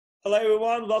Hello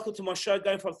everyone, welcome to my show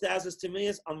Going From Thousands to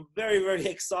Millions. I'm very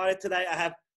excited today. I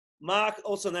have Mark,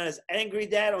 also known as Angry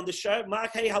Dad, on the show.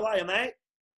 Mark, hey, how are you, mate?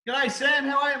 G'day Sam,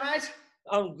 how are you, mate?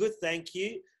 I'm good, thank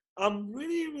you. I'm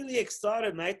really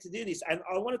excited, mate, to do this. And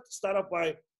I wanted to start off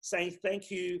by saying thank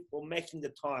you for making the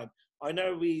time. I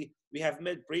know we have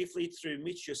met briefly through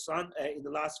Mitch, your son, in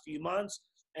the last few months.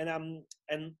 And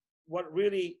what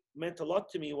really meant a lot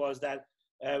to me was that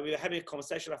we were having a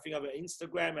conversation, I think, over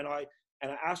Instagram, and I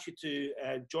asked you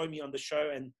to join me on the show,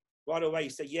 and right away you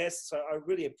said yes. So I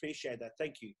really appreciate that.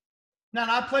 Thank you. No,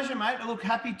 pleasure, mate. I look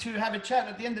happy to have a chat.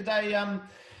 At the end of the day,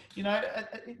 you know,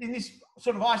 in this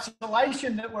sort of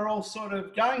isolation that we're all sort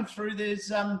of going through, there's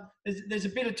a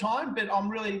bit of time, but I'm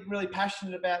really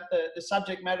passionate about the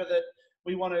subject matter that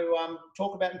we want to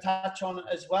talk about and touch on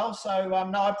as well. So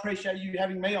no, I appreciate you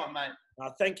having me on, mate.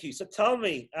 Thank you. So tell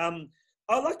me,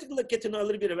 I'd like to get to know a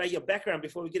little bit about your background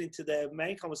before we get into the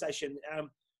main conversation.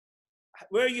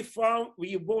 Where are you from? Were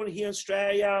you born here in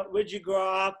Australia? Where'd you grow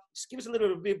up? Just give us a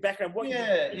little bit of background. I'm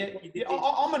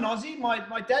an Aussie.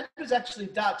 My dad was actually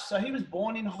Dutch, so he was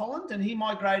born in Holland and he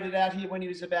migrated out here when he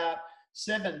was about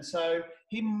 7. So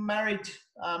he married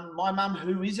my mum,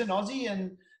 who is an Aussie,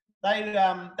 and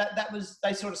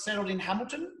they sort of settled in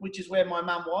Hamilton, which is where my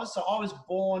mum was. So I was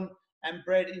born and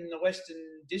bred in the Western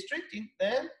District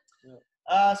there. Yeah.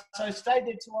 So I stayed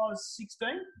there till I was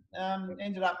 16,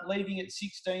 ended up leaving at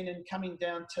 16 and coming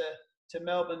down to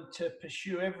Melbourne to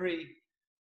pursue every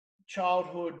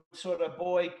childhood sort of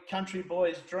country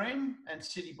boy's dream, and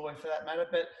city boy for that matter,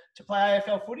 but to play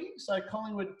AFL footy. So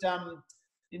Collingwood,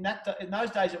 in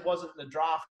those days it wasn't the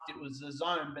draft, it was the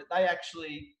zone, but they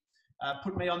actually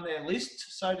put me on their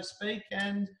list, so to speak,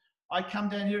 and I come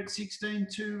down here at 16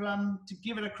 to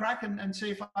give it a crack and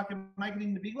see if I can make it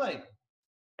in the big league.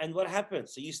 And what happened?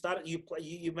 So you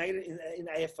made it in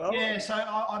AFL? Yeah, so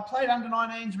I played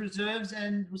under-19s reserves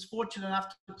and was fortunate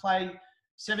enough to play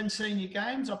 7 senior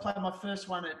games. I played my first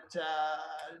one at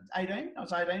 18. I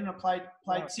was 18. I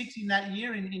played 6 in that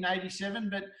year in 87,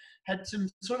 but had some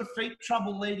sort of feet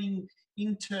trouble leading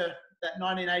into that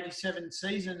 1987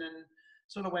 season and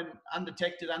sort of went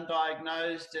undetected,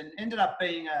 undiagnosed, and ended up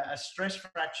being a stress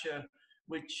fracture,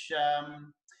 which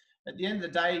at the end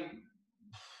of the day,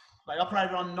 they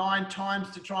operated on 9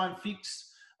 times to try and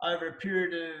fix over a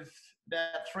period of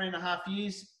about 3.5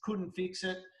 years. Couldn't fix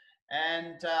it,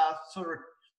 and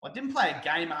I didn't play a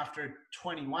game after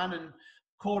 21 and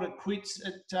called it quits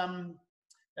at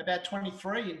about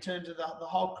 23 in terms of the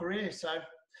whole career. So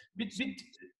bit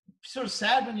sort of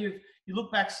sad when you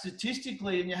look back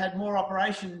statistically and you had more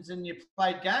operations than you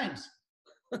played games.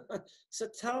 So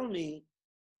tell me,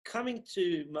 coming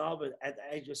to Melbourne at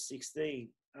the age of 16,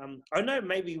 I know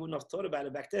maybe you wouldn't have thought about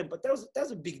it back then, but that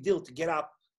was a big deal to get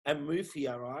up and move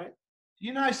here, right?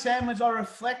 You know, Sam, as I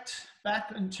reflect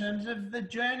back in terms of the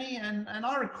journey, and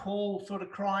I recall sort of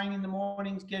crying in the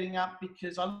mornings, getting up,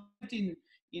 because I lived in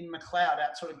McLeod,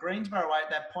 out sort of Greensboro way at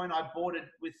that point. I boarded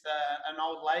with an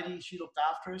old lady. She looked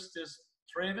after us. There's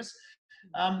 3 of us.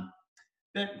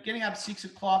 But getting up at 6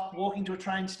 o'clock, walking to a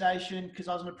train station, because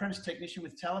I was an apprentice technician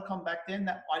with Telecom back then,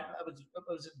 that I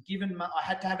was given. I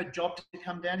had to have a job to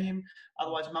come down here,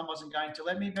 otherwise Mum wasn't going to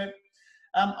let me. But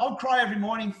I'd cry every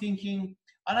morning thinking,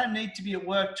 I don't need to be at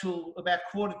work till about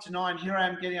 8:45. Here I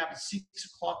am getting up at 6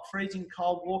 o'clock, freezing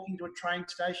cold, walking to a train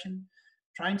station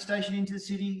into the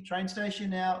city, train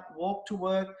station out, walk to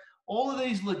work. All of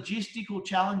these logistical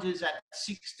challenges at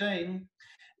 16.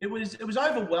 It was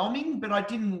overwhelming, but I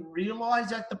didn't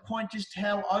realise at the point just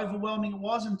how overwhelming it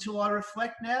was until I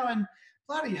reflect now. And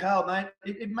bloody hell, mate,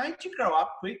 it made you grow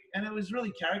up quick, and it was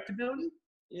really character building.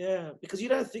 Yeah, because you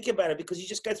don't think about it, because you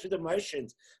just go through the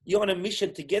motions. You're on a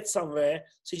mission to get somewhere,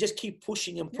 so you just keep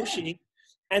pushing and pushing, yeah.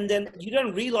 And then you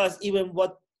don't realise even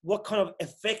what kind of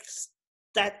effects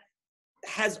that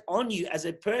has on you as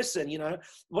a person. You know,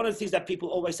 one of the things that people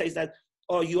always say is that,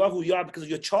 oh, you are who you are because of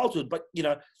your childhood, but you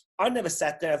know, I never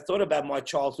sat there and thought about my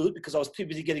childhood because I was too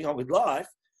busy getting on with life.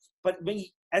 But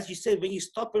as you said, when you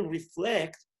stop and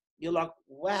reflect, you're like,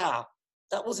 wow,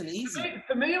 that wasn't easy.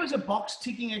 For me, it was a box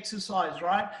ticking exercise,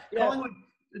 right? Yeah. Collingwood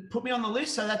put me on the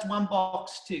list, so that's 1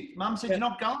 box tick. Mum said, You're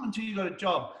not going until you got a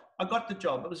job. I got the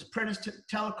job. It was apprentice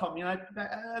telecom, you know,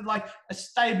 like a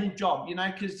stable job, you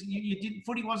know, because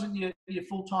footy wasn't your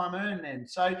full-time earn then.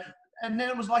 So, and then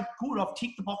it was like, good, I've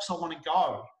ticked the box, I want to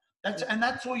go.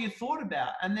 That's all you thought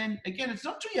about. And then again, it's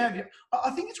not till you have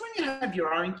I think it's when you have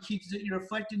your own kids that you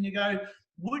reflect and you go,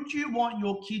 would you want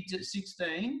your kids at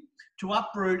 16 to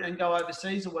uproot and go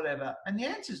overseas or whatever? And the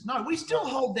answer is no. We still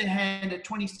hold their hand at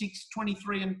 26,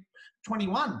 23 and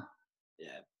 21. Yeah.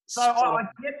 So I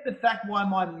get the fact why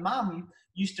my mum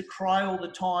used to cry all the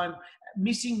time,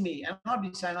 missing me. And I'd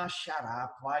be saying, oh, shut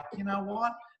up. Like, you know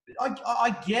what?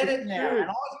 I get it now. And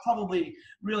I was probably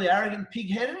really arrogant,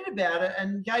 pig-headed about it,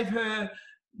 and gave her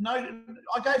no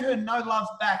love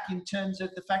back in terms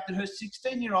of the fact that her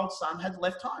 16-year-old son had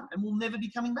left home and will never be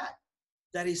coming back.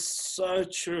 That is so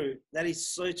true. That is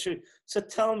so true. So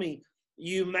tell me,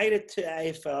 you made it to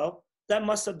AFL. That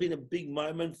must have been a big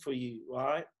moment for you,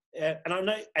 right? And I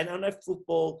know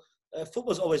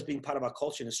football's always been part of our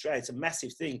culture in Australia. It's a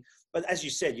massive thing. But as you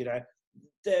said, you know,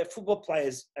 the football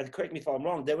players, and correct me if I'm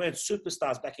wrong, they weren't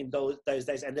superstars back in those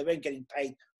days, and they weren't getting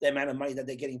paid the amount of money that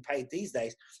they're getting paid these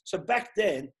days. So back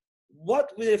then,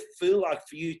 what would it feel like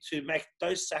for you to make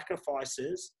those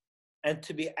sacrifices and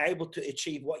to be able to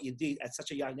achieve what you did at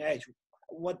such a young age?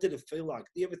 What did it feel like?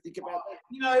 Do you ever think about that?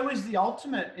 You know, it was the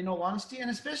ultimate, in all honesty,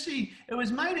 and especially it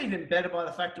was made even better by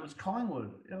the fact it was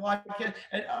Collingwood. Like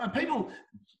people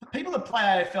that play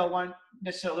AFL won't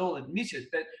necessarily all admit it,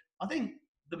 but I think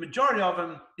the majority of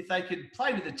them, if they could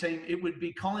play with the team, it would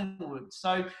be Collingwood.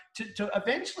 So to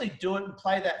eventually do it and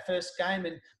play that first game,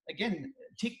 and again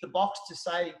tick the box to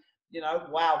say, you know,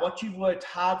 wow, what you've worked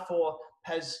hard for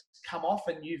has come off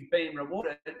and you've been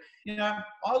rewarded. You know,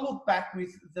 I look back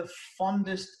with the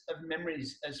fondest of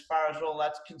memories as far as all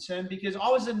that's concerned, because I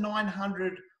was a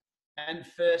 901st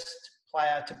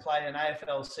player to play an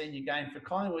AFL senior game for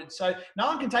Collingwood. So no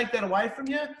one can take that away from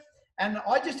you. And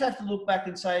I just have to look back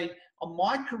and say,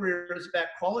 my career is about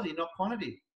quality, not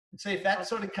quantity. And see if that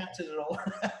sort of cuts it at all.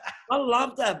 I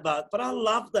love that, but I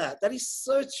love that. That is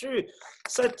so true.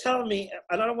 So tell me,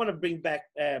 and I don't want to bring back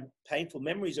painful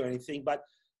memories or anything, but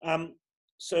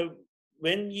so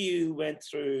when you went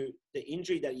through the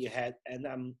injury that you had,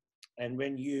 and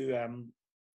when you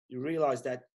realized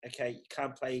that, okay, you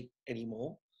can't play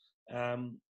anymore,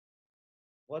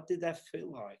 what did that feel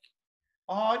like?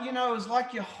 Oh, you know, it was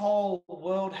like your whole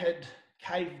world had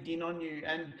caved in on you.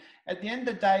 And at the end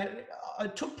of the day,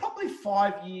 it took probably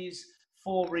 5 years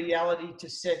for reality to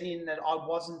set in that I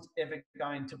wasn't ever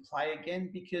going to play again,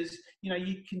 because, you know,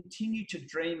 you continue to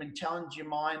dream and challenge your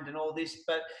mind and all this,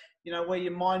 but, you know, where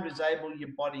your mind was able, your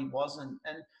body wasn't.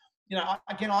 And, you know,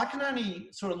 again, I can only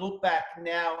sort of look back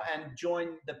now and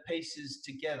join the pieces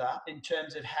together in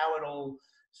terms of how it all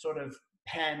sort of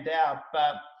panned out.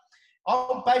 But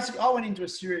I went into a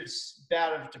serious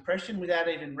bout of depression without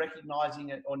even recognizing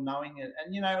it or knowing it.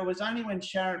 And, you know, it was only when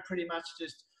Sharon pretty much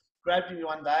just grabbed me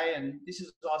one day, and I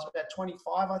was about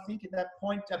 25, I think, at that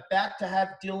point, about to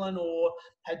have Dylan or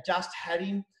had just had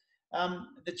him,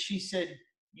 that she said,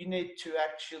 you need to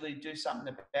actually do something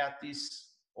about this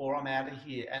or I'm out of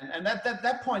here. And at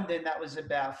that point then, that was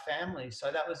about family.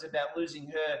 So that was about losing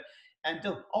her and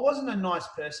Dylan. I wasn't a nice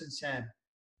person, Sam.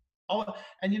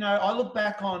 And, you know, I look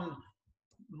back on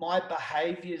my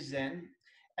behaviors then,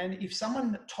 and if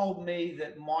someone told me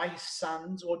that my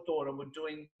sons or daughter were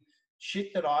doing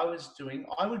shit that I was doing,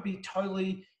 I would be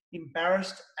totally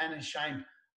embarrassed and ashamed.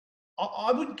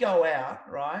 I would go out,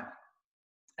 right,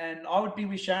 and I would be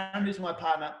with Sharon, who's my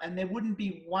partner, and there wouldn't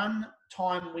be one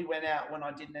time we went out when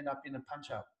I didn't end up in a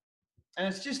punch-up. And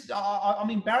it's just, I'm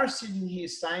embarrassed sitting here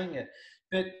saying it,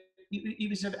 but it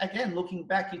was, again, looking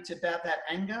back, it's about that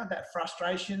anger, that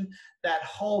frustration, that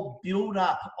whole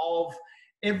build-up of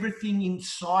everything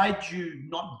inside you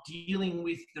not dealing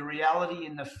with the reality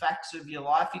and the facts of your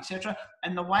life, etc.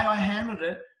 And the way I handled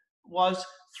it was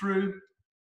through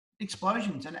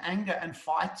explosions and anger and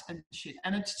fights and shit.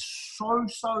 And it's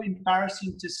so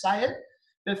embarrassing to say it,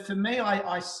 but for me,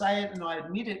 I say it and I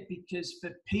admit it, because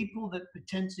for people that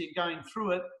potentially are going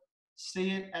through it,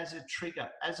 see it as a trigger,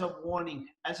 as a warning,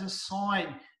 as a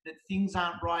sign that things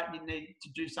aren't right and you need to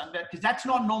do something about it. Because that's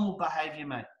not normal behavior,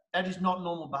 mate. That is not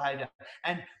normal behavior.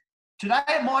 And today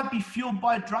it might be fueled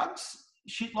by drugs,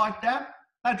 shit like that.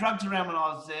 No drugs around when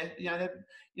I was there. You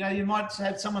know, you might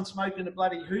have someone smoking a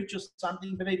bloody hooch or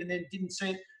something, but even then didn't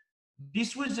see it.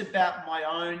 This was about my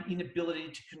own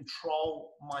inability to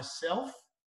control myself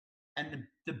and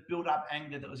the build-up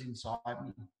anger that was inside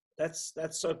me. That's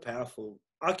so powerful.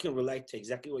 I can relate to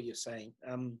exactly what you're saying.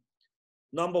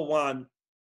 Number one,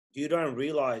 you don't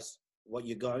realize what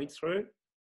you're going through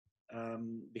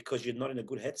because you're not in a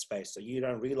good headspace. So you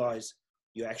don't realize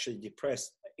you're actually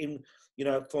depressed.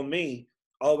 For me,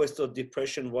 I always thought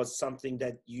depression was something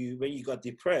that when you got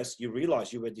depressed, you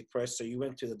realized you were depressed. So you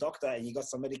went to the doctor and you got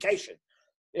some medication.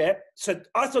 Yeah. So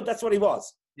I thought that's what it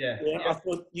was. Yeah. I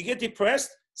thought you get depressed,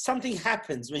 something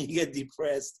happens when you get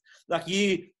depressed. Like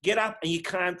you get up and you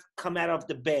can't come out of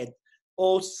the bed,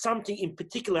 or something in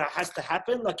particular has to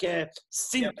happen, like a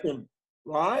symptom,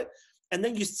 right? And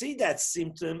then you see that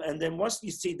symptom, and then once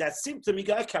you see that symptom, you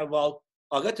go, okay, well,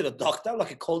 I go to the doctor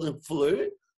like a cold and flu,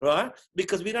 right?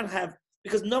 Because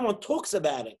because no one talks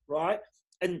about it, right?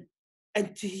 And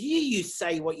to hear you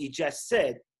say what you just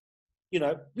said,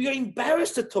 we are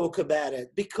embarrassed to talk about it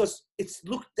because it's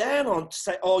looked down on to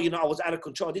say, oh, I was out of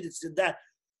control, I did this and that.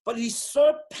 But it is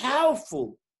so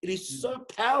powerful. It is so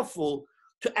powerful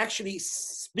to actually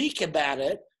speak about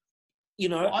it.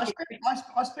 I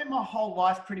spent my whole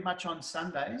life pretty much on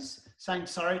Sundays saying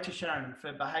sorry to Sharon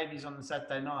for behaviours on the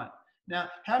Saturday night. Now,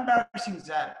 how embarrassing is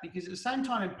that? Because at the same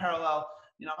time, in parallel,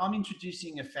 I'm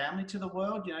introducing a family to the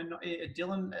world.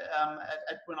 Dylan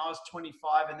when I was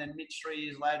 25, and then Mitch 3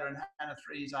 years later, and Hannah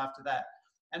 3 years after that.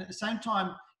 And at the same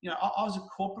time, I was a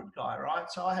corporate guy,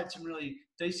 right? So I had some really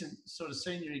decent sort of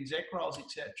senior exec roles,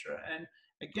 etc. And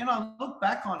again, I look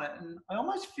back on it, and I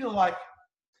almost feel like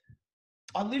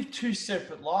I lived two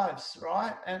separate lives,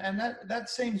 right? And that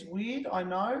seems weird, I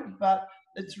know, but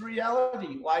it's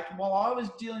reality. Like, while I was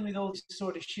dealing with all this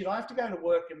sort of shit, I have to go to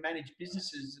work and manage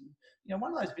businesses. And,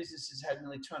 one of those businesses had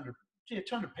nearly 200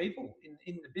 people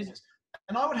in the business.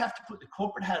 And I would have to put the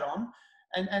corporate hat on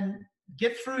and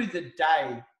get through the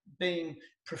day being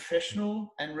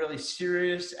professional and really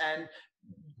serious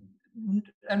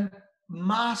and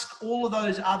mask all of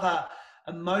those other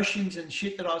emotions and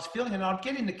shit that I was feeling. And I'd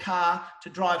get in the car to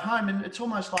drive home, and it's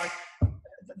almost like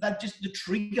that, just the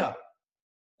trigger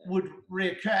would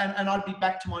reoccur, and I'd be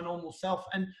back to my normal self.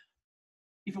 And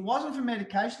if it wasn't for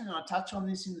medication, and I touch on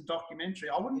this in the documentary,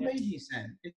 I wouldn't be here,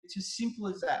 Sam. It's as simple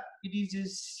as that. It is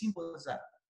as simple as that.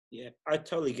 Yeah, I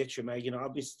totally get you, mate.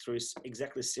 I've been through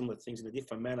exactly similar things in a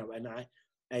different manner.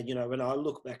 And when I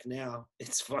look back now,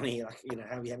 it's funny, like,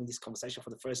 how we're having this conversation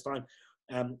for the first time.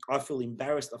 I feel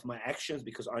embarrassed of my actions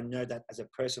because I know that as a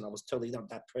person, I was totally not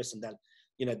that person, that,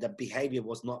 that behavior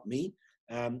was not me.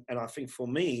 And I think for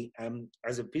me,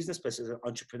 as a business person, as an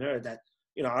entrepreneur, that,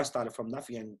 I started from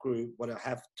nothing and grew what I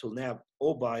have till now,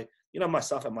 all by,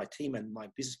 myself and my team and my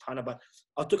business partner. But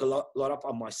I took a lot up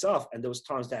on myself. And there was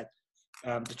times that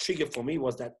the trigger for me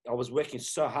was that I was working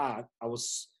so hard. I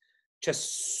was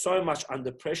just so much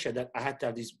under pressure that I had to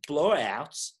have these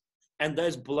blowouts. And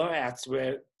those blowouts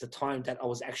were the time that I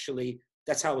was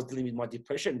that's how I was dealing with my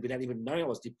depression without even knowing I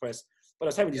was depressed. But I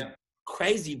was having these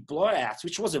crazy blowouts,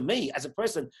 which wasn't me as a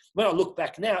person. When I look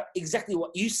back now, exactly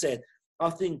what you said, I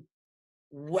think,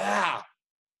 wow.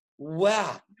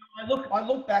 I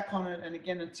look back on it, and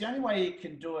again, it's the only way you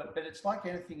can do it, but it's like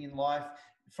anything in life.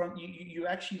 From you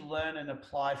actually learn and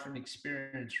apply from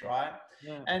experience, right?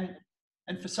 Yeah.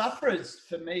 And for sufferers,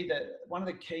 for me, that one of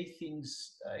the key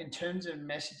things in terms of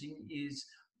messaging is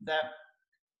that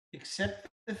accept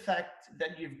the fact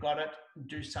that you've got it,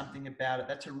 do something about it.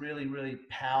 That's a really, really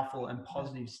powerful and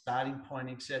positive starting point,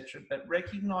 etc. But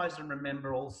recognize and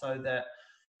remember also that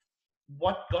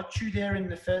what got you there in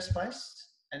the first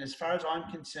place. And as far as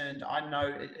I'm concerned, I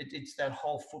know it's that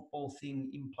whole football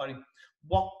thing imploding.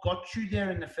 What got you there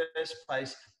in the first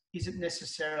place isn't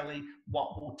necessarily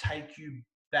what will take you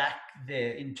back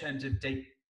there in terms of deep,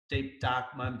 deep,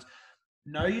 dark moments.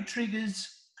 Know your triggers,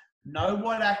 know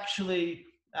what actually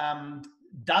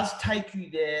does take you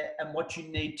there and what you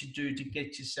need to do to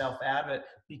get yourself out of it,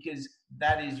 because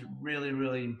that is really,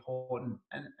 really important.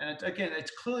 And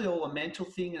it's clearly all a mental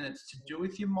thing, and it's to do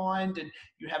with your mind, and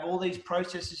you have all these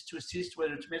processes to assist,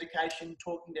 whether it's medication,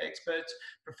 talking to experts,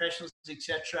 professionals,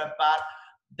 etc. But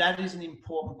that is an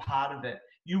important part of it.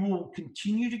 You will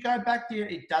continue to go back there.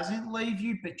 It doesn't leave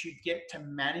you, but you get to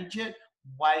manage it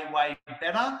way, way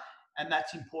better. And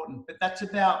that's important. But that's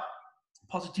about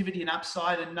positivity and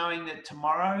upside, and knowing that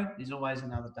tomorrow is always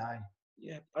another day.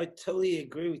 Yeah, I totally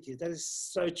agree with you. That is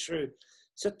so true.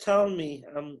 So tell me,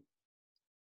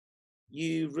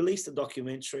 you released a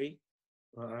documentary,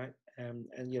 right? And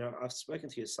I've spoken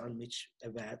to your son, Mitch,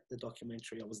 about the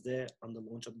documentary. I was there on the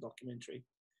launch of the documentary.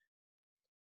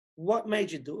 What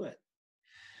made you do it?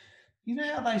 You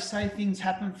know how they say things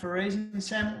happen for a reason,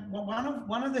 Sam? Well,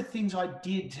 one of the things I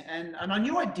did, and I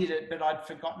knew I did it, but I'd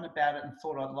forgotten about it and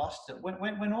thought I'd lost it.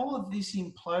 When all of this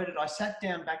imploded, I sat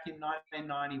down back in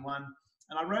 1991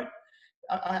 and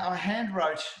I hand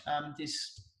wrote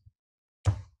this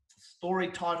story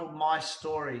titled My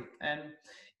Story, and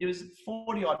it was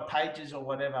 40 odd pages or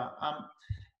whatever.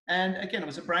 And again, it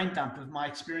was a brain dump of my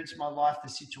experience, my life, the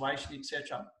situation,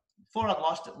 etc. Thought I'd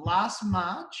lost it. Last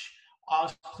March, I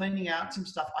was cleaning out some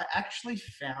stuff. I actually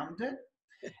found it,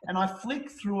 and I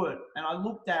flicked through it and I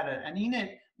looked at it, and in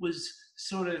it was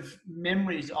sort of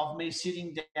memories of me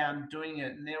sitting down doing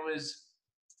it. And there was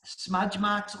smudge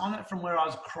marks on it from where I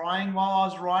was crying while I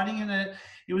was writing, and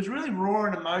it was really raw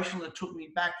and emotional. It took me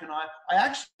back, and I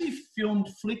actually filmed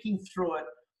flicking through it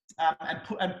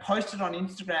and posted on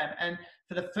Instagram. And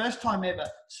for the first time ever,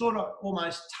 sort of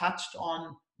almost touched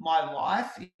on my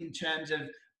life in terms of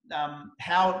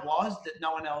how it was that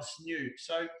no one else knew.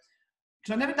 So,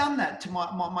 because I've never done that to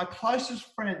my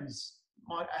closest friends.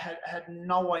 I had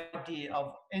no idea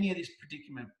of any of this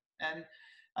predicament. And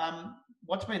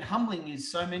what's been humbling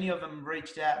is so many of them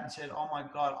reached out and said, "Oh my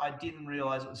God, I didn't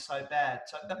realize it was so bad."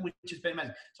 So that, which has been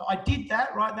amazing. So I did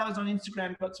that, right? That was on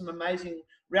Instagram, got some amazing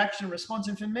reaction and response.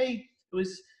 And for me, it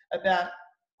was about,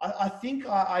 I think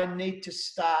I need to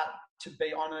start to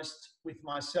be honest with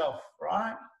myself,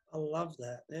 right? I love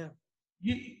that. Yeah.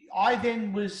 I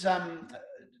then was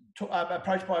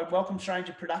approached by Welcome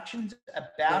Stranger Productions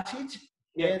about it,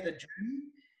 the journey,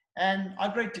 and I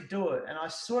agreed to do it. And I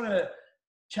sort of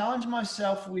challenged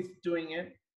myself with doing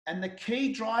it. And the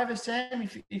key driver, Sam,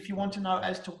 if you want to know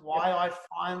as to why I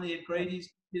finally agreed,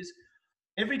 is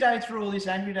every day through all this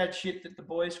Angry Dad shit that the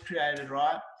boys created,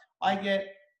 right, I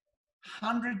get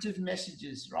hundreds of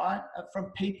messages, right,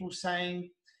 from people saying,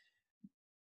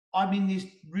 I'm in this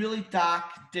really dark,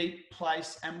 deep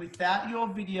place, and without your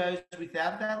videos,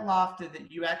 without that laughter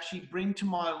that you actually bring to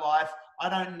my life, I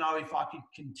don't know if I could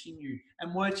continue.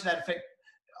 And words to that effect,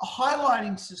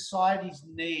 highlighting society's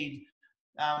need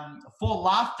for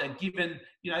laughter, given,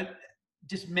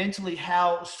 just mentally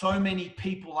how so many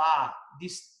people are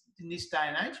in this day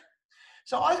and age.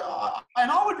 So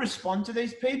I would respond to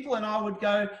these people and I would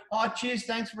go, "Oh, cheers,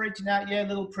 thanks for reaching out. Yeah,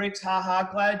 little pricks,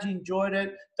 haha, glad you enjoyed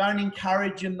it. Don't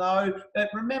encourage them though. But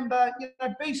remember,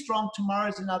 be strong,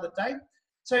 tomorrow's another day."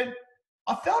 So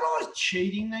I felt I was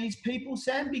cheating these people,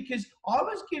 Sam, because I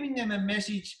was giving them a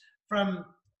message from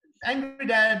Angry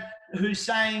Dad who's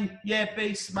saying, yeah,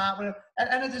 be smart. And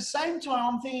at the same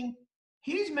time, I'm thinking,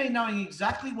 here's me knowing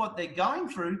exactly what they're going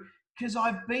through because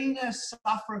I've been a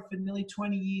sufferer for nearly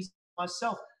 20 years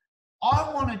myself.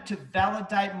 I wanted to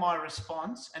validate my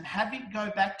response and have it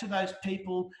go back to those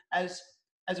people as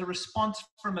a response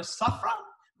from a sufferer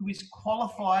who is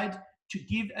qualified to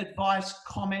give advice,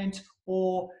 comment,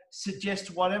 or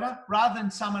suggest whatever, rather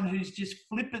than someone who's just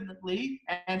flippantly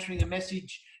answering a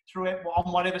message through it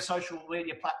on whatever social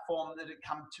media platform that it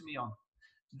come to me on.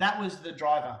 That was the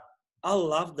driver. I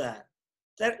love that.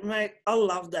 Mate, I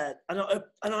love that. And I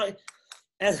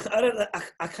don't know,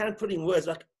 I can't put in words.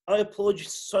 Like, I applaud you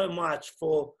so much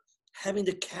for having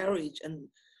the courage and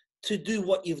to do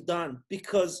what you've done.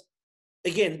 Because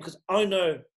I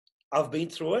know I've been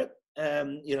through it,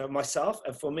 myself.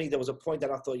 And for me, there was a point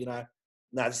that I thought, no,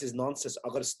 this is nonsense.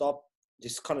 I've got to stop.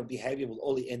 This kind of behavior will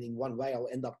only end in one way. I'll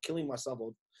end up killing myself,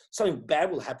 or something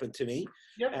bad will happen to me.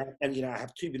 Yep. And I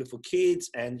have two beautiful kids,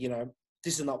 and,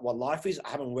 this is not what life is. I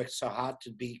haven't worked so hard to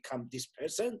become this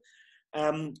person.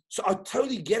 So I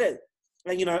totally get it.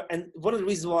 And, and one of the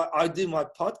reasons why I do my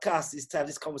podcast is to have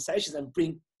these conversations and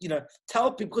bring,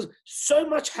 tell people, because so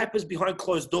much happens behind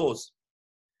closed doors.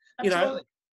 Absolutely.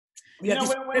 When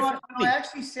I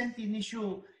actually sent the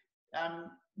initial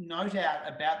note out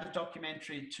about the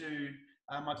documentary to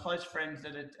my close friends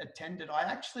that had attended, I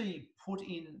actually put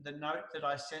in the note that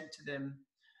I sent to them,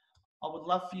 I would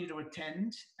love for you to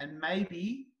attend, and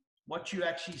maybe what you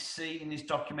actually see in this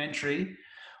documentary,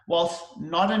 whilst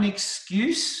not an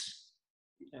excuse,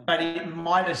 but it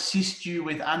might assist you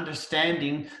with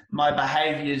understanding my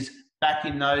behaviours back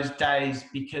in those days,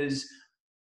 because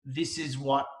this is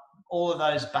what all of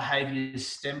those behaviours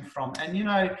stem from. And,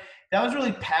 that was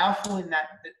really powerful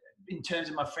in terms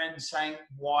of my friends saying,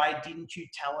 why didn't you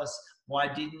tell us?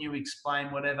 Why didn't you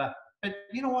explain whatever? But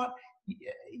you know what?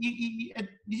 You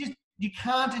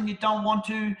can't, and you don't want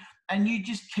to, and you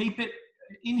just keep it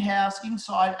in-house,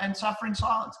 inside, and suffer in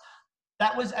silence.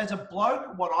 That was, as a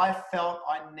bloke, what I felt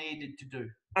I needed to do.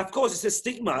 Of course, it's a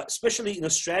stigma, especially in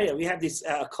Australia. We have this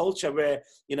culture where,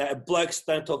 blokes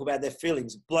don't talk about their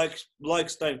feelings.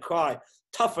 Blokes don't cry.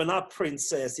 Toughen up,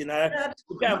 princess, Go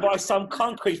and buy some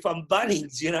concrete from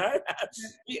Bunnings,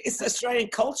 It's Australian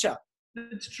culture.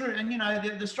 It's true.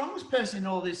 And, the strongest person in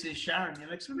all this is Sharon,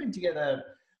 because we've been together,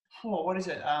 what is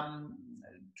it?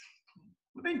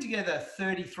 We've been together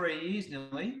 33 years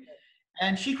nearly.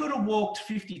 And she could have walked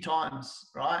 50 times,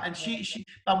 right? And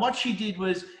but what she did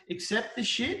was accept the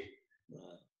shit,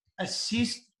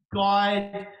 assist,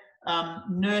 guide,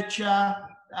 nurture,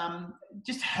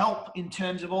 just help in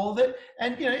terms of all of it.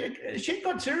 And, she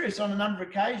got serious on a number of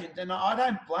occasions, and I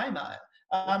don't blame her.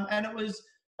 And it was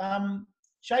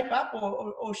shape up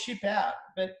or ship out.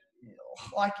 But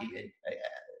like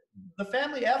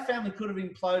our family could have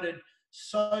imploded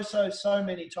so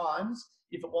many times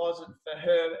if it wasn't for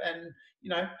her and,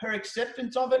 her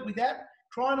acceptance of it without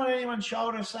crying on anyone's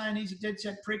shoulder saying he's a dead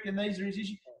set prick and these are his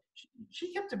issues.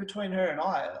 She kept it between her and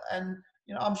I. And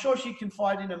you know, I'm sure she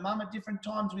confided in her mum at different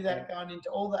times without going into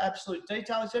all the absolute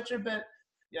detail, etc. But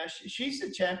you know, she's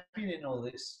the champion in all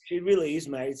this. She really is,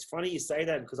 mate. It's funny you say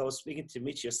that because I was speaking to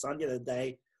Mitch, your son, the other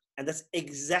day, and that's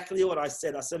exactly what I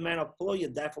said. I said, man, I applaud your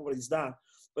dad for what he's done,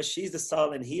 but she's the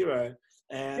silent hero.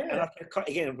 And I can,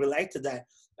 again, relate to that.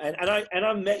 And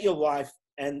I met your wife,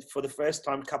 and for the first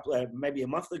time, maybe a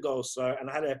month ago or so, and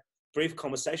I had a brief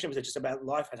conversation with her just about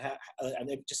life and how, and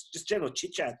just general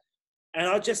chit chat. And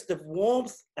the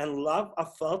warmth and love I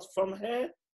felt from her.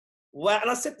 Wow. And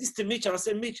I said this to Mitch, and I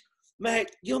said, Mitch,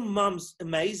 mate, your mum's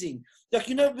amazing. Like,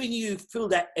 you know, when you feel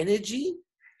that energy.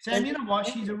 Sam, you know what?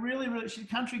 She's she's a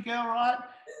country girl, right?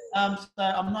 So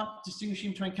I'm not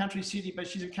distinguishing between country city, but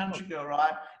she's a country girl,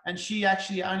 right? And she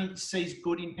actually only sees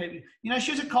good in people. You know,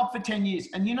 she was a cop for 10 years.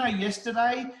 And you know,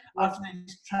 yesterday, after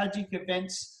these tragic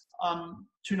events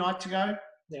 2 nights ago,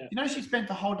 you know, she spent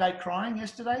the whole day crying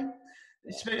yesterday.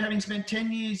 Having spent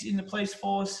 10 years in the police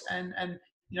force, and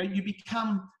you know, you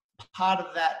become part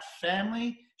of that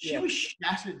family. She was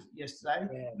shattered yesterday,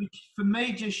 which for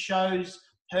me just shows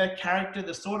her character,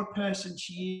 the sort of person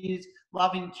she is,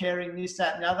 loving, caring, this,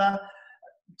 that, and the other.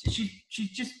 She's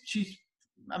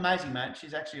amazing, mate.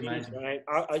 She's actually amazing. Right.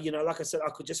 You know, like I said, I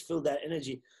could just feel that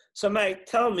energy. So, mate,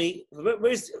 tell me,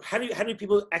 how do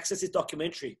people access this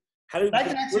documentary? They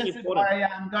can access it by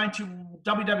going to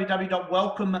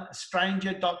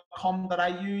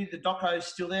www.welcomestranger.com.au. The doco is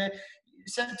still there.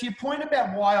 So to your point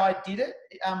about why I did it,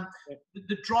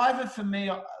 the driver for me,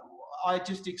 I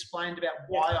just explained about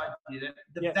why I did it.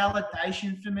 The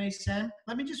validation for me, Sam,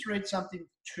 let me just read something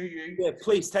to you. Yeah,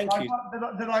 please. Thank you.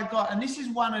 That I got, and this is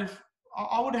one of,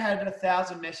 I would have had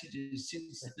 1,000 messages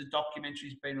since the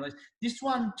documentary's been released. This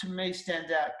one to me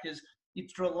stands out because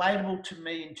it's relatable to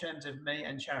me in terms of me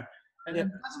and Sharon. And it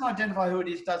doesn't identify who it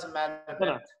is, doesn't matter.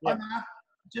 But Mark,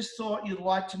 just thought you'd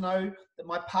like to know that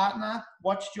my partner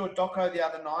watched your doco the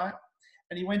other night,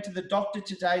 and he went to the doctor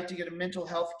today to get a mental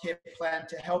health care plan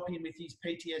to help him with his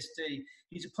PTSD.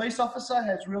 He's a police officer,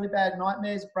 has really bad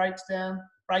nightmares, breaks down.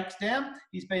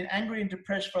 He's been angry and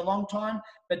depressed for a long time,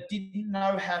 but didn't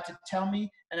know how to tell me,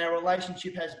 and our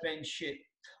relationship has been shit.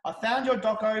 I found your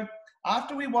doco.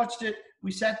 After we watched it,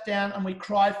 we sat down and we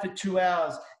cried for 2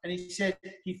 hours, and he said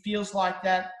he feels like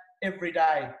that every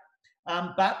day.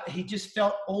 But he just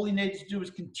felt all he needed to do was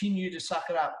continue to suck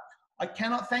it up. I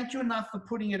cannot thank you enough for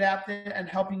putting it out there and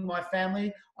helping my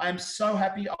family. I am so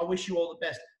happy. I wish you all the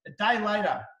best. A day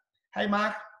later, hey,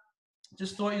 Mark,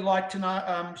 just thought you'd like to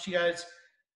know. She goes,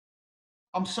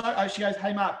 she goes,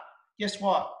 hey, Mark, guess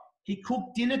what? He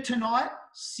cooked dinner tonight,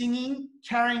 singing,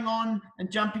 carrying on,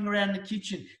 and jumping around the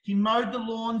kitchen. He mowed the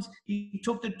lawns. He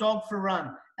took the dog for a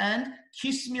run and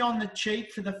kissed me on the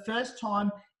cheek for the first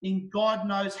time in God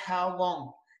knows how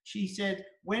long. She said,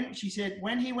 when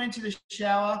he went to the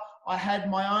shower, I had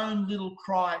my own little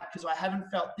cry because I haven't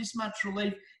felt this much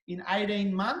relief in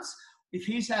 18 months. If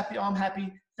he's happy, I'm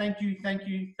happy. Thank you, thank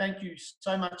you, thank you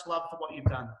so much, love, for what you've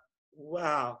done.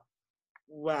 Wow.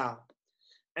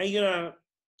 And you know,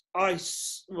 I'm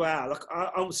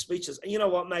speechless. And you know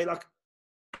what, mate? Like,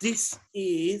 this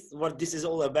is what this is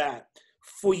all about.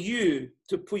 For you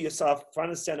to put yourself front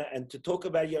and center and to talk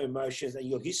about your emotions and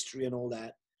your history and all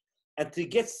that, and to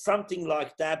get something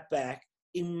like that back,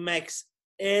 it makes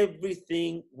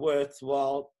everything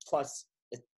worthwhile. Plus,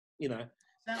 you know,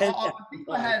 I think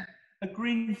I had a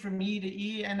grin from ear to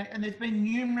ear, and there's been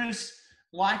numerous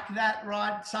like that,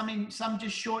 right? Some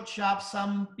just short, sharp,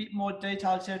 some bit more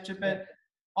detail, etc. But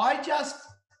I just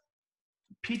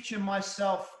picture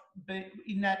myself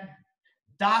in that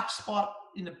dark spot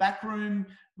in the back room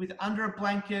with under a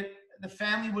blanket. The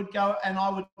family would go, and I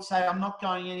would say, I'm not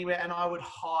going anywhere, and I would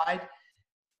hide.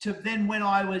 To then when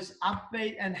I was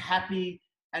upbeat and happy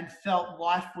and felt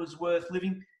life was worth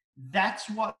living, that's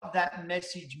what that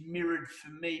message mirrored for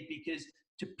me, because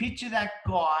to picture that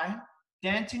guy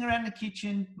dancing around the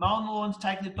kitchen, mowing the lawns,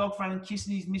 taking the dog for a run and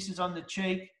kissing his missus on the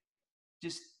cheek,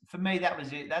 just for me, that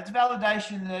was it. That's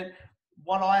validation that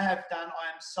what I have done,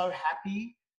 I am so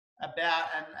happy about,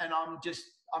 and I'm just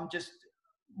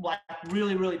like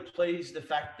really, really pleased the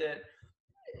fact that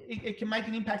it can make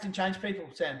an impact and change people,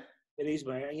 Sam. It is,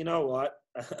 mate. And you know what?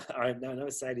 I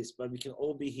never say this, but we can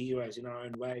all be heroes in our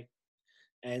own way.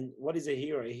 And what is a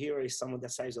hero? A hero is someone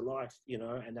that saves a life, you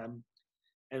know,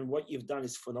 and what you've done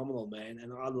is phenomenal, man.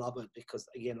 And I love it because,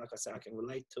 again, like I said, I can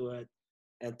relate to it.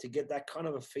 And to get that kind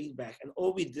of a feedback, and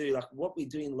all we do, like what we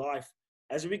do in life,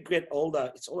 as we get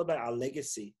older, it's all about our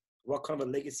legacy. What kind of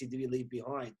a legacy do we leave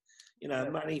behind? You know,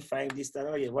 money, fame, this, that,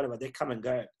 oh yeah, whatever. They come and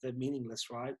go. They're meaningless,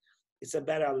 right? It's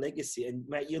about our legacy. And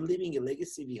mate, you're leaving a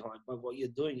legacy behind by what you're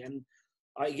doing. And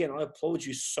I applaud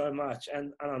you so much,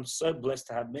 and I'm so blessed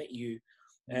to have met you,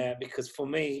 because for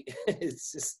me,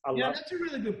 it's just That's a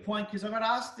really good point, because I got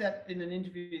asked that in an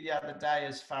interview the other day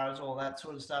as far as all that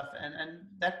sort of stuff, and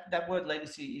that word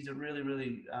legacy is a really,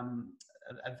 really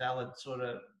a valid sort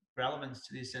of relevance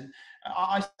to this. And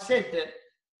I said that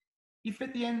if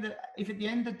at the end of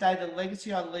the day, the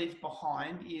legacy I leave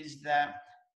behind is that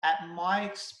at my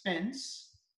expense,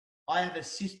 I have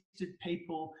assisted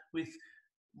people with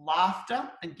laughter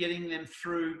and getting them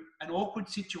through an awkward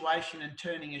situation and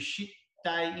turning a shit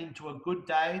day into a good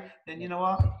day, then you know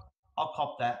what? I'll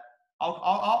cop that.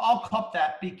 I'll cop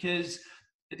that, because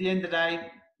at the end of the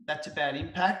day, that's about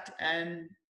impact and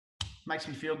makes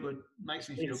me feel good.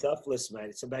 It's selfless, mate.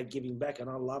 It's about giving back, and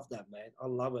I love that, man. I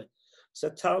love it. So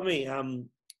tell me,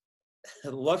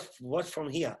 what from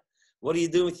here? What are you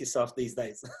doing with yourself these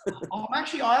days? I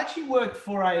actually work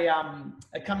for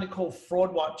a company called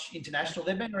Fraud Watch International.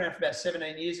 They've been around for about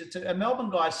 17 years. It's a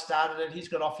Melbourne guy started it. He's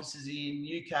got offices in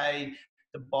UK,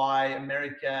 Dubai,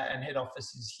 America, and head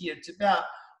offices here. It's about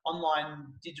online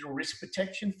digital risk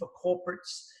protection for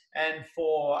corporates and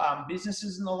for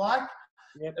businesses and the like.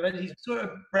 Yep. But he's sort of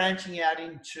branching out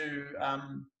into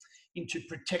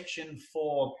protection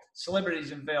for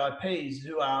celebrities and VIPs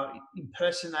who are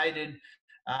impersonated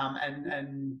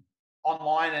and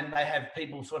online, and they have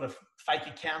people sort of fake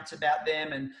accounts about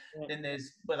them, and then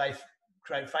there's where they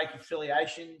create fake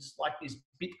affiliations, like this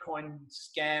Bitcoin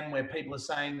scam where people are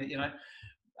saying that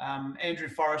Andrew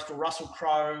Forrest or Russell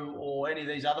Crowe or any of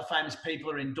these other famous people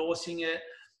are endorsing it.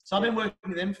 So I've been working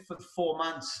with them for 4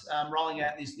 months, rolling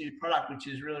out this new product, which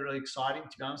is really, really exciting,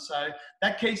 to be honest. So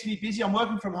that keeps me busy. I'm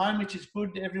working from home, which is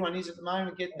good. Everyone is at the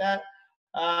moment, get that.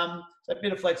 So a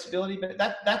bit of flexibility, but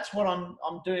that's what I'm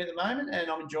doing at the moment, and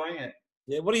I'm enjoying it.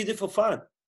 Yeah. What do you do for fun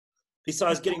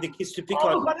besides getting the kids to pick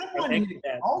on? I don't mind hitting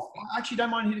golf. I actually don't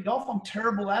mind hitting golf. I'm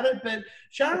terrible at it, but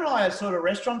Sharon and I are sort of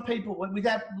restaurant people.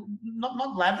 Without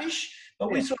not lavish, but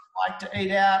we sort of like to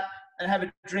eat out and have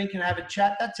a drink and have a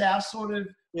chat. That's our sort of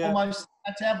almost,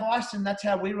 that's our vice, and that's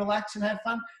how we relax and have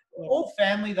fun. All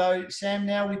family though, Sam,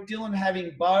 now with Dylan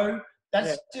having Bo,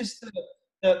 that's just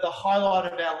the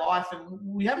highlight of our life, and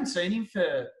we haven't seen him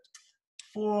for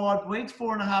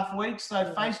 4.5 weeks, so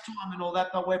FaceTime and all that,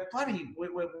 but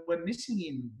we're missing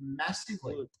him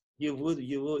massively. You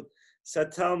would. So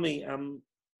tell me,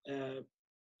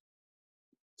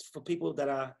 for people that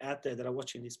are out there that are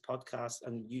watching this podcast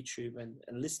on YouTube and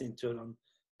listening to it on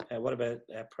whatever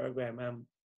program,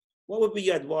 what would be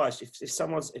your advice if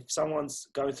someone's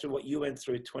going through what you went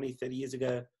through 20, 30 years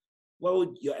ago? What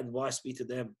would your advice be to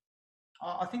them?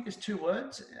 I think there's 2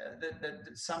 words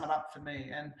that sum it up for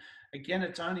me. And again,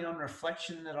 it's only on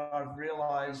reflection that I've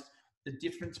realized the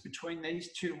difference between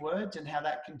these 2 words and how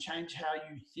that can change how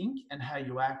you think and how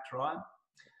you act, right?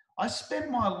 I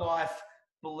spent my life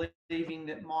believing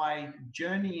that my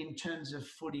journey in terms of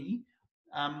footy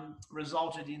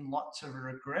resulted in lots of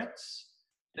regrets.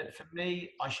 But for me,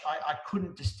 I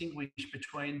couldn't distinguish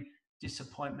between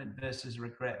disappointment versus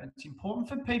regret. And it's important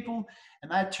for people,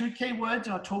 and they are 2 key words,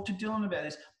 and I talked to Dylan about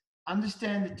this,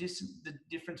 understand the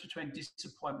difference between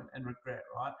disappointment and regret,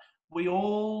 right? We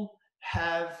all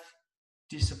have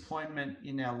disappointment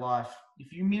in our life.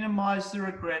 If you minimize the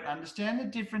regret, understand the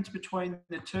difference between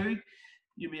the 2,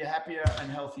 you'll be a happier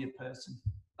and healthier person.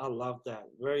 I love that.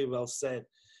 Very well said.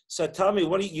 So tell me,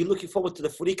 what are you looking forward to the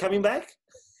footy coming back?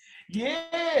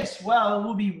 Yes, well, it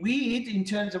will be weird in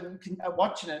terms of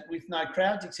watching it with no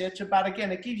crowds, etc. But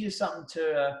again, it gives you something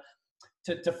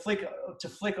to flick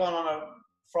on a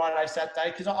Friday,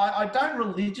 Saturday, because I don't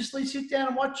religiously sit down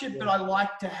and watch it, but I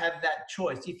like to have that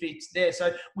choice if it's there.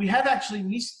 So we have actually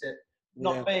missed it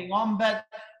not being on, but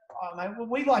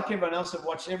we, like everyone else, have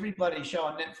watched every bloody show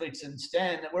on Netflix and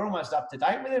Stan. We're almost up to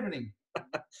date with everything.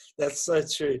 That's so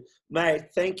true,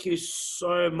 mate. Thank you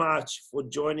so much for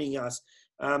joining us.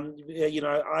 I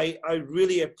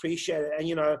really appreciate it.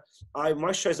 And,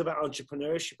 my show's about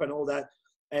entrepreneurship and all that.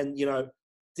 And,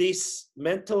 this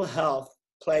mental health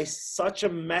plays such a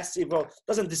massive role.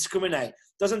 Doesn't discriminate.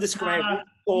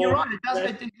 You're right. It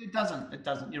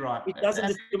doesn't. You're right. It doesn't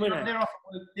discriminate.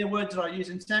 They're words that I use.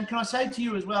 And Sam, can I say to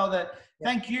you as well that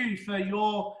thank you for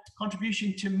your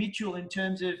contribution to Mitchell in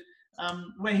terms of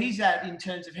where he's at in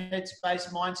terms of headspace,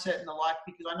 mindset and the like,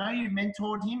 because I know you've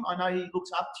mentored him. I know he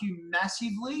looks up to you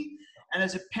massively. And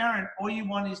as a parent, all you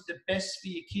want is the best for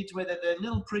your kids, whether they're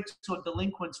little pricks or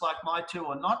delinquents like my 2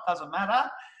 or not, doesn't matter.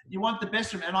 You want the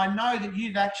best for him. And I know that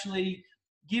you've actually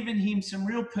given him some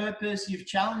real purpose. You've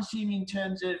challenged him in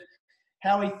terms of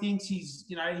how he thinks his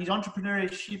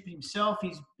entrepreneurship himself,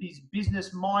 his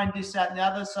business mind, this, that, and the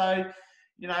other. So,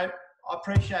 I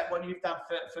appreciate what you've done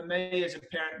for me as a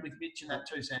parent with Mitch and that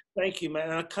too, Sam. Thank you, man.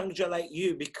 And I congratulate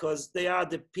you because they are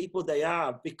the people they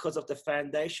are because of the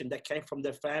foundation that came from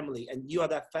their family, and you are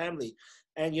that family.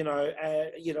 And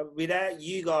without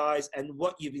you guys and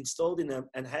what you've installed in them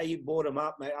and how you brought them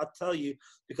up, mate, I'll tell you,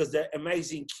 because they're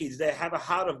amazing kids. They have a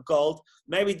heart of gold.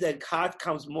 Maybe their heart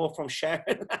comes more from Sharon.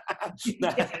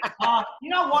 No. You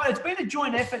know what? It's been a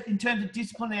joint effort in terms of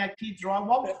disciplining our kids, right?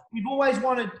 Well, we've always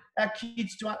wanted our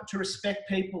kids to respect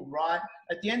people, right?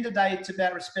 At the end of the day, it's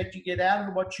about respect. You get out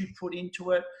of what you put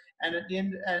into it, and at the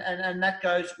end, and that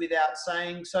goes without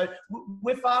saying. So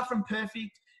we're far from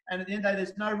perfect. And at the end of the day,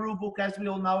 there's no rule book, as we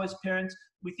all know as parents.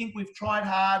 We think we've tried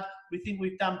hard. We think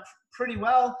we've done pretty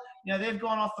well. You know, they've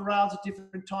gone off the rails at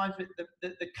different times, but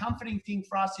the comforting thing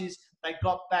for us is they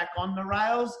got back on the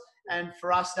rails. And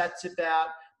for us, that's about,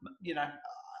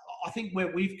 I think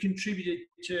where we've contributed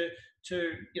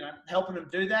to helping them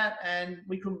do that, and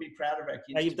we couldn't be prouder of our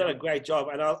kids. Hey, you've done a great job,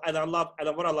 and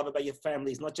what I love about your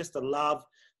family is not just the love,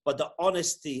 but the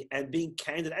honesty and being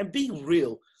candid and being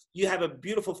real. You have a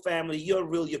beautiful family. You're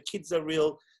real. Your kids are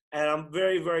real. And I'm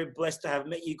very, very blessed to have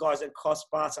met you guys and cross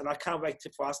paths. And I can't wait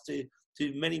for us to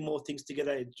do many more things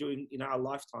together during our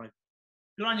lifetime.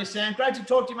 Good on you, Sam. Great to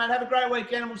talk to you, mate. Have a great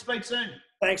weekend, and we'll speak soon.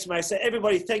 Thanks, mate. So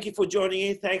everybody, thank you for joining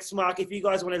in. Thanks, Mark. If you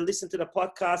guys want to listen to the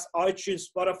podcast, iTunes,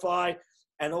 Spotify,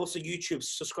 and also YouTube,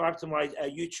 subscribe to my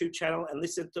YouTube channel and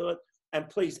listen to it. And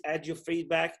please add your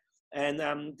feedback. And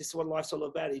this is what life's all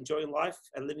about, enjoying life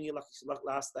and living your lucky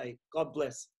last day. God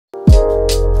bless.